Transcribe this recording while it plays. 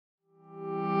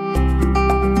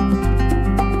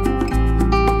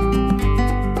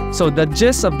So the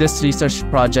gist of this research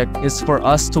project is for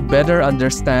us to better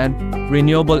understand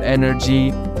renewable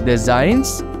energy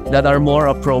designs that are more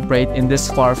appropriate in these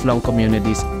far-flung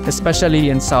communities, especially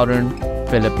in southern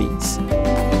Philippines.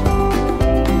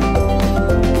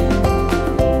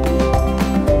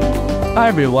 Hi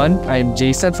everyone, I'm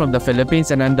Jason from the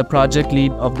Philippines, and I'm the project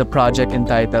lead of the project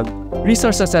entitled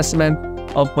Resource Assessment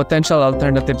of Potential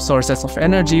Alternative Sources of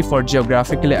Energy for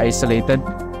Geographically Isolated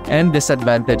and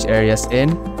Disadvantaged Areas in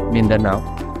Mindanao.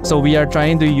 So we are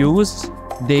trying to use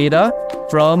data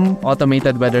from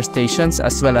automated weather stations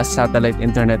as well as satellite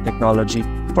internet technology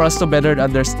for us to better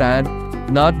understand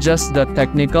not just the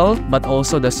technical but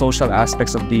also the social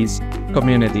aspects of these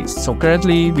communities. So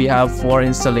currently we have 4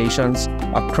 installations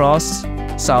across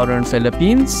southern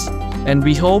Philippines, and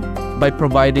we hope by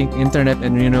providing internet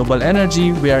and renewable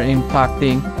energy, we are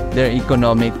impacting their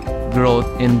economic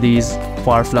growth in these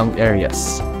far-flung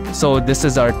areas. So this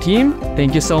is our team.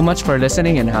 Thank you so much for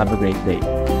listening and have a great day.